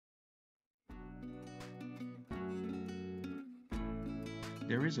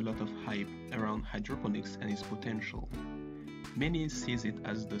there is a lot of hype around hydroponics and its potential. Many sees it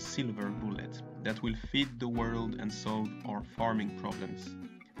as the silver bullet that will feed the world and solve our farming problems.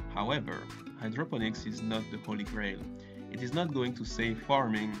 However, hydroponics is not the holy grail. It is not going to save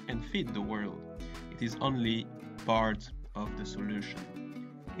farming and feed the world. It is only part of the solution.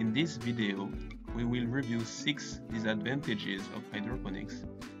 In this video, we will review 6 disadvantages of hydroponics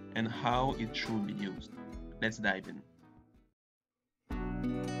and how it should be used. Let's dive in.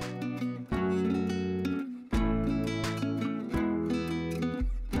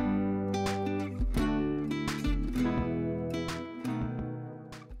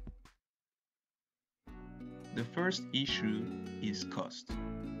 The first issue is cost.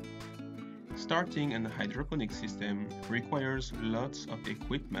 Starting a hydroponic system requires lots of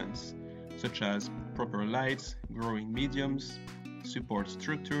equipment such as proper lights, growing mediums, support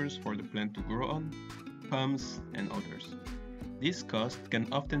structures for the plant to grow on, pumps, and others. This cost can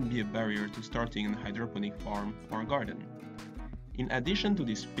often be a barrier to starting a hydroponic farm or garden. In addition to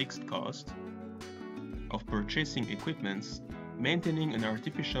this fixed cost of purchasing equipment, maintaining an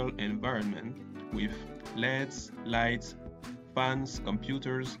artificial environment with LEDs, lights, fans,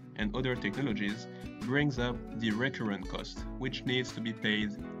 computers, and other technologies brings up the recurrent cost, which needs to be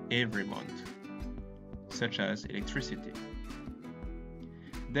paid every month, such as electricity.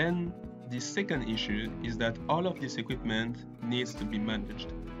 Then, the second issue is that all of this equipment needs to be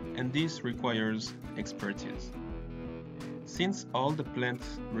managed, and this requires expertise. Since all the plant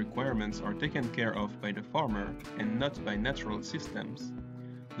requirements are taken care of by the farmer and not by natural systems,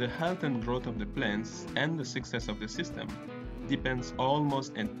 the health and growth of the plants and the success of the system depends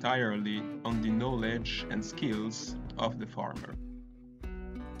almost entirely on the knowledge and skills of the farmer.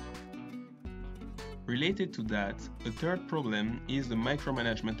 Related to that, a third problem is the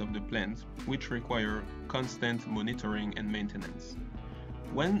micromanagement of the plant, which require constant monitoring and maintenance.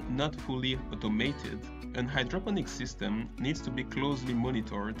 When not fully automated, an hydroponic system needs to be closely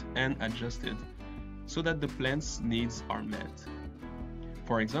monitored and adjusted so that the plant's needs are met.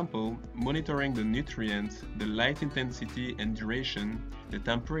 For example, monitoring the nutrient, the light intensity and duration, the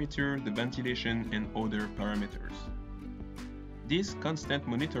temperature, the ventilation, and other parameters. This constant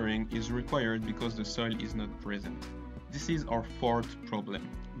monitoring is required because the soil is not present. This is our fourth problem,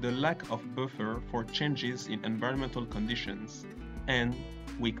 the lack of buffer for changes in environmental conditions and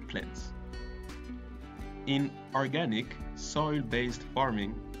weak plants. In organic, soil-based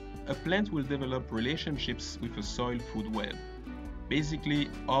farming, a plant will develop relationships with a soil food web. Basically,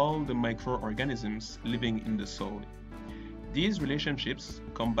 all the microorganisms living in the soil. These relationships,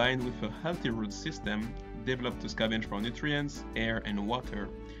 combined with a healthy root system developed to scavenge for nutrients, air, and water,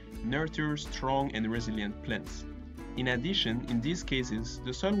 nurture strong and resilient plants. In addition, in these cases,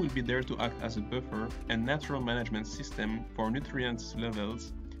 the soil will be there to act as a buffer and natural management system for nutrients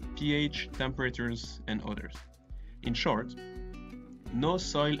levels, pH, temperatures, and others. In short, no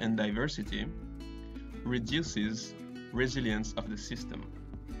soil and diversity reduces resilience of the system.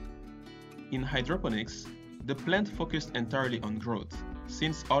 In hydroponics, the plant focused entirely on growth,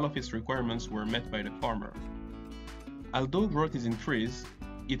 since all of its requirements were met by the farmer. Although growth is increased,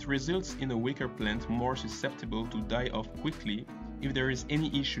 it results in a weaker plant more susceptible to die off quickly if there is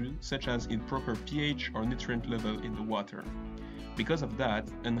any issue such as improper pH or nutrient level in the water. Because of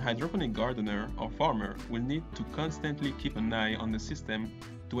that, an hydroponic gardener or farmer will need to constantly keep an eye on the system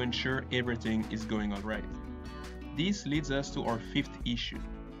to ensure everything is going alright. This leads us to our fifth issue,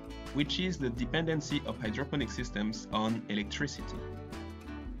 which is the dependency of hydroponic systems on electricity.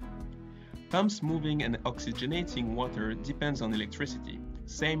 Pumps moving and oxygenating water depends on electricity.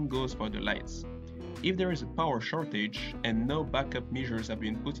 Same goes for the lights. If there is a power shortage and no backup measures have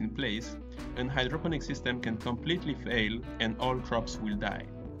been put in place, an hydroponic system can completely fail and all crops will die.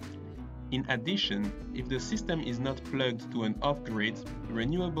 In addition, if the system is not plugged to an off-grid,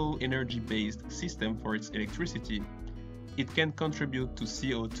 renewable energy-based system for its electricity, it can contribute to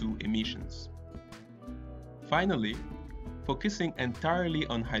CO2 emissions. Finally, focusing entirely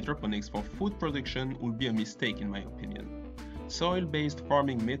on hydroponics for food production would be a mistake in my opinion. Soil-based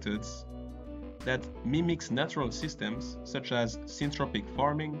farming methods that mimics natural systems such as syntropic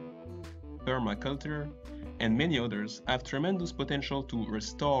farming, permaculture, and many others have tremendous potential to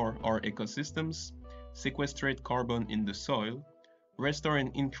restore our ecosystems, sequestrate carbon in the soil, restore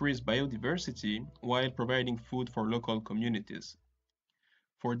and increase biodiversity while providing food for local communities.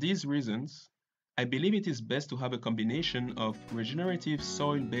 For these reasons, I believe it is best to have a combination of regenerative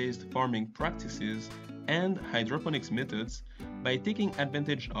soil-based farming practices and hydroponics methods by taking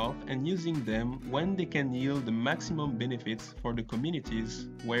advantage of and using them when they can yield the maximum benefits for the communities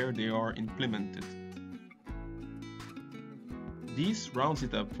where they are implemented. This rounds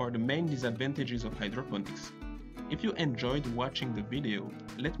it up for the main disadvantages of hydroponics. If you enjoyed watching the video,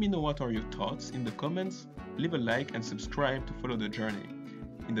 let me know what are your thoughts in the comments, leave a like and subscribe to follow the journey.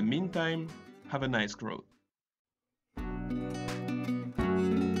 In the meantime, have a nice growth.